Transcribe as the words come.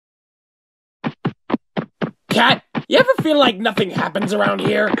Cat, you ever feel like nothing happens around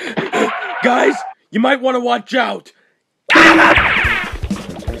here? Guys, you might want to watch out.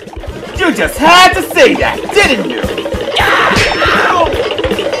 You just had to say that, didn't you?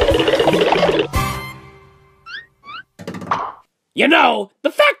 You know, the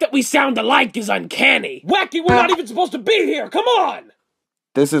fact that we sound alike is uncanny. Wacky, we're not even supposed to be here. Come on.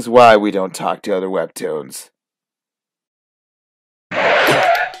 This is why we don't talk to other webtoons.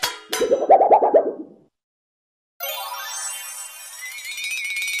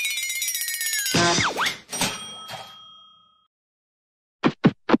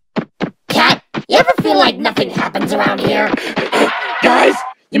 Cat, you ever feel like nothing happens around here? Guys,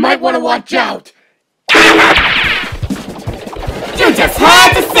 you might want to watch out. You just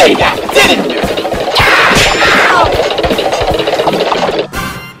had to say that, didn't you?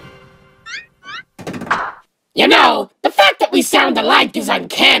 You know, the fact that we sound alike is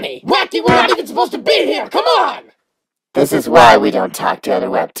uncanny. Wacky, we're not even supposed to be here. Come on. This is why we don't talk to other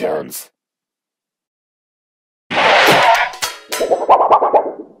webtoons.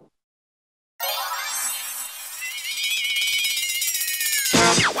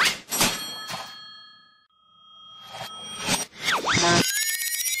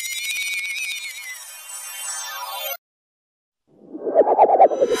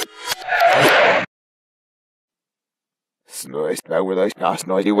 Snoise, now with us, not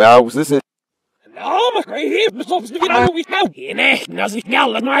noisy wells, this is. Oh, my great here, we're supposed to get on we now. In it, nothing now,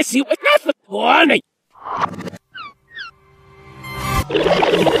 let me see what's nothing. One.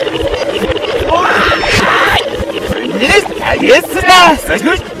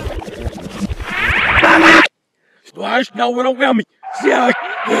 Splash, now we don't wear me. Yeah.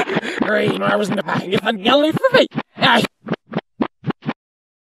 Great, I was in the back, if I'm yelling for me.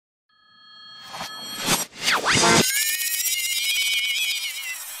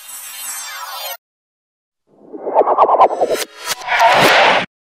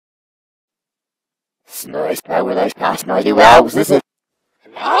 Snoise, now with us, not noisy wells, this is.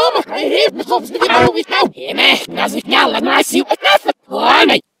 Oh, my great here, we're supposed to get on we now. In it, nothing now, let me see what's nothing.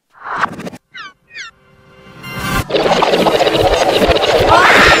 One.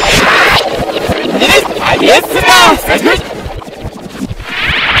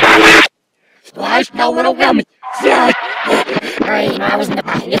 Splash, now we don't wear me. Yeah. Great, I was in the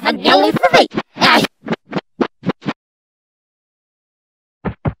back, if I'm yelling for me.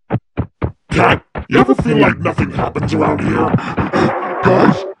 Cat, you ever feel like nothing happens around here?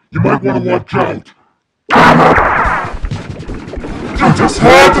 Guys, you might want to watch out. You just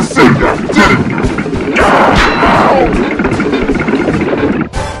had to say that, didn't you?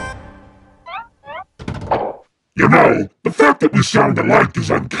 You know, the fact that we sound alike is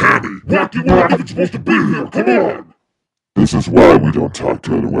uncanny. Wacky, we're not even supposed to be here. Come on. This is why we don't talk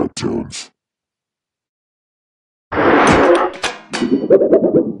to other webtoons.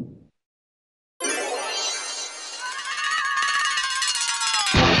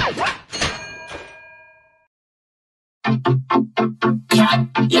 Cat,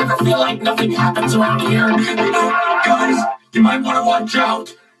 you ever feel like nothing happens around here? Guys, you might want to watch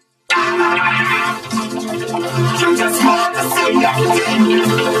out. You just had to say that, didn't you?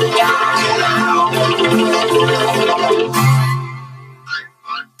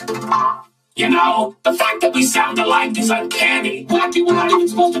 You know, the fact that we sound alike is uncanny. Wacky, we're not even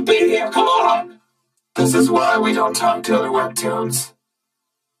supposed to be here. Come on. This is why we don't talk to other webtoons.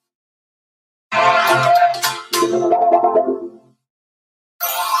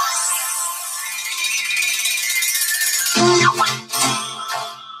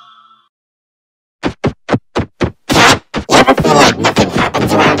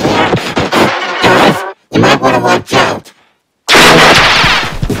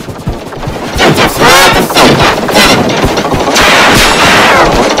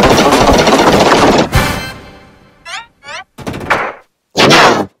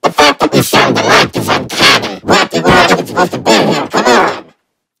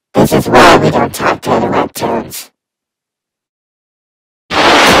 This is why we don't talk to other webtoons.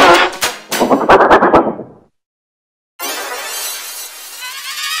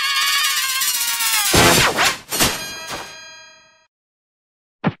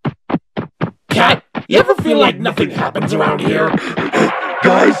 Cat, you ever feel like nothing happens around here?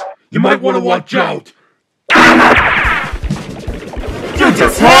 Guys, you might want to watch out. You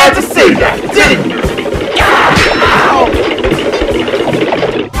just had to say that, didn't you?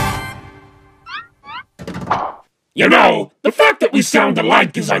 You know, the fact that we sound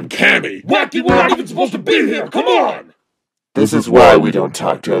alike is uncanny. Wacky, we're not even supposed to be here. Come on. This is why we don't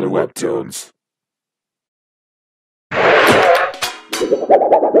talk to other webtoons.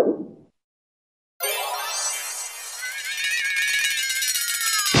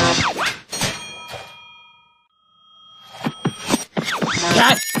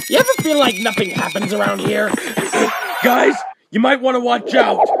 you ever feel like nothing happens around here? Guys, you might want to watch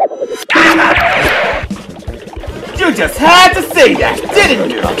out. You just had to say that, didn't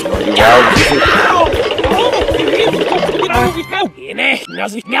you?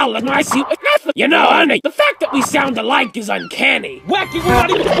 You know, honey, the fact that we sound alike is uncanny. Wacky, we're not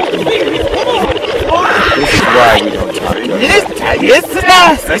even supposed to be here. Come on! This is why we don't talk to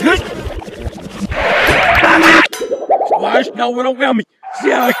Splash, now run around me.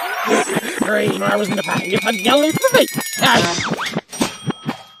 Yeah. Great, I was in the back. If I'm yelling for me.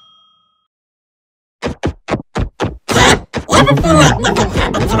 You ever feel like nothing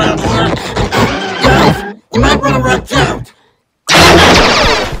happens around here? Guys, you might want to watch out.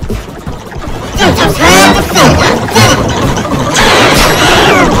 You just had to say that, didn't you?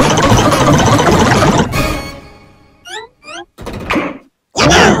 You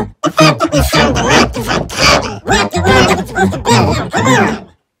know, the fact that we sound alike is uncanny. Wacky, we're not even supposed to be here. Come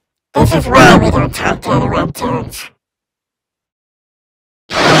on. This is why we don't talk to other webtoons.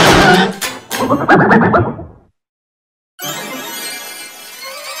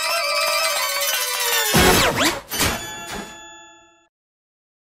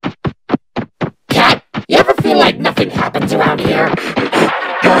 Cat, you ever feel like nothing happens around here?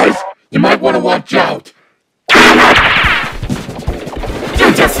 Guys, you might want to watch out.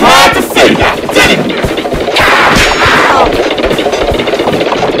 You just had to say that, didn't you?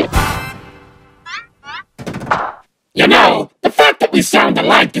 You know, the fact that we sound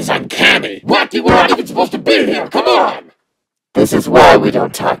alike is uncanny. Wacky, we're not even supposed to be here. Come on! This is why we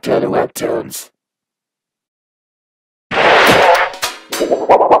don't talk to other webtoons.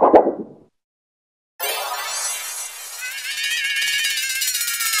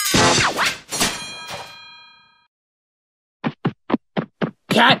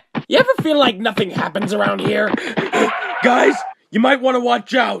 Cat, you ever feel like nothing happens around here? Guys, you might want to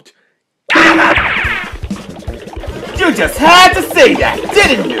watch out. You just had to say that,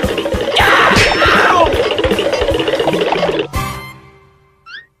 didn't you?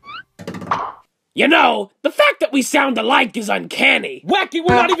 You know, the fact that we sound alike is uncanny. Wacky,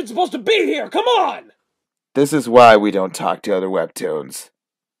 we're not even supposed to be here. Come on! This is why we don't talk to other webtoons.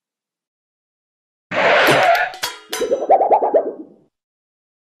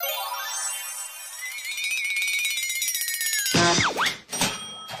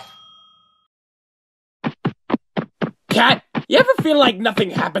 Cat, you ever feel like nothing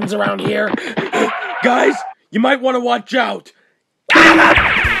happens around here? Guys, you might want to watch out.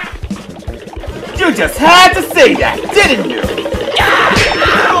 You just had to say that, didn't you?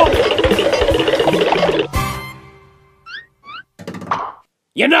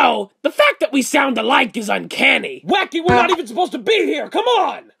 You know, the fact that we sound alike is uncanny. Wacky, we're not even supposed to be here. Come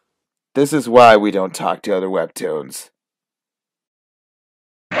on! This is why we don't talk to other webtoons.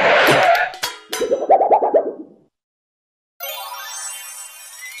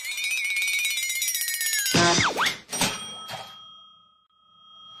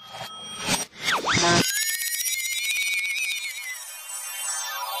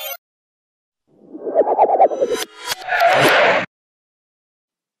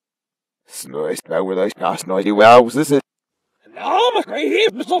 Snoise, now with those past noisy wells, this is. Oh, my great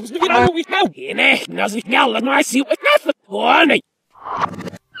here, Miss Officer, you know we know. Here, now, sich now, let me see what nothing. Honey.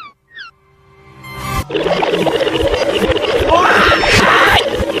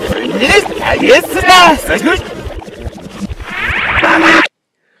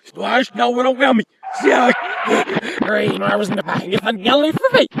 Splash, now run around me. Yeah. Great, I was in the back. If I'm yelling for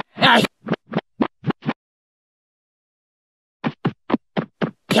me.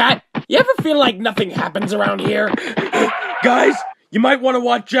 Cat, you ever feel like nothing happens around here? Guys, you might want to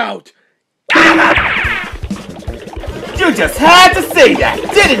watch out. You just had to say that,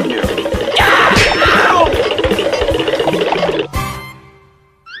 didn't you?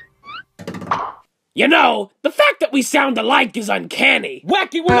 You know, the fact that we sound alike is uncanny.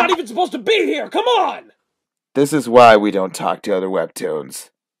 Wacky, we're not even supposed to be here. Come on! This is why we don't talk to other webtoons.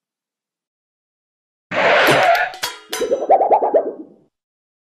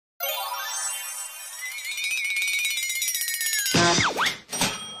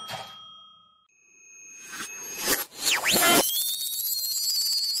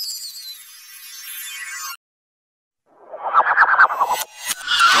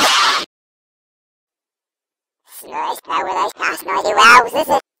 Snoise, now with those past noisy wells, this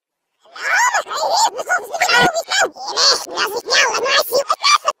is.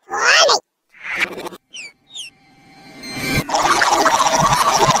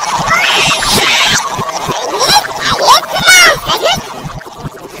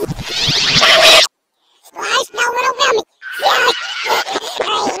 Splash, no, little rummy.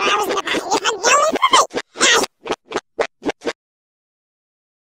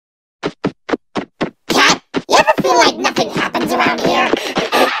 nothing happens around here.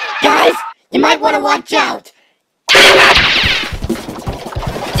 Guys, you might want to watch out.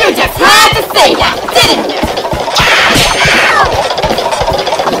 You just had to say that, didn't you?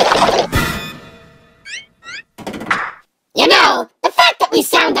 You know, the fact that we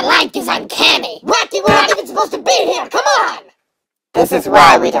sound alike is uncanny. Rocky, we're not even supposed to be here, come on! This is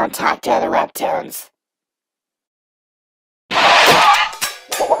why we don't talk to other webtoons.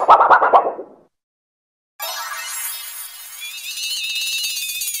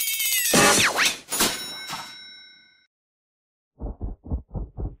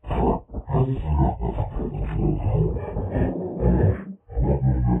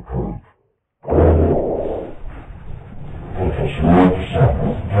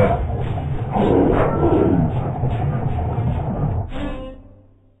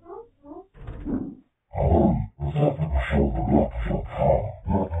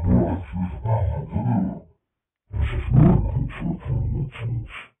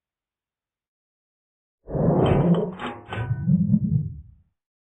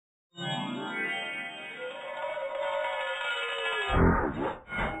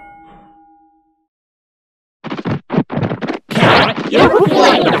 You know,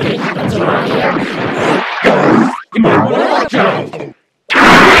 nothing happens around here.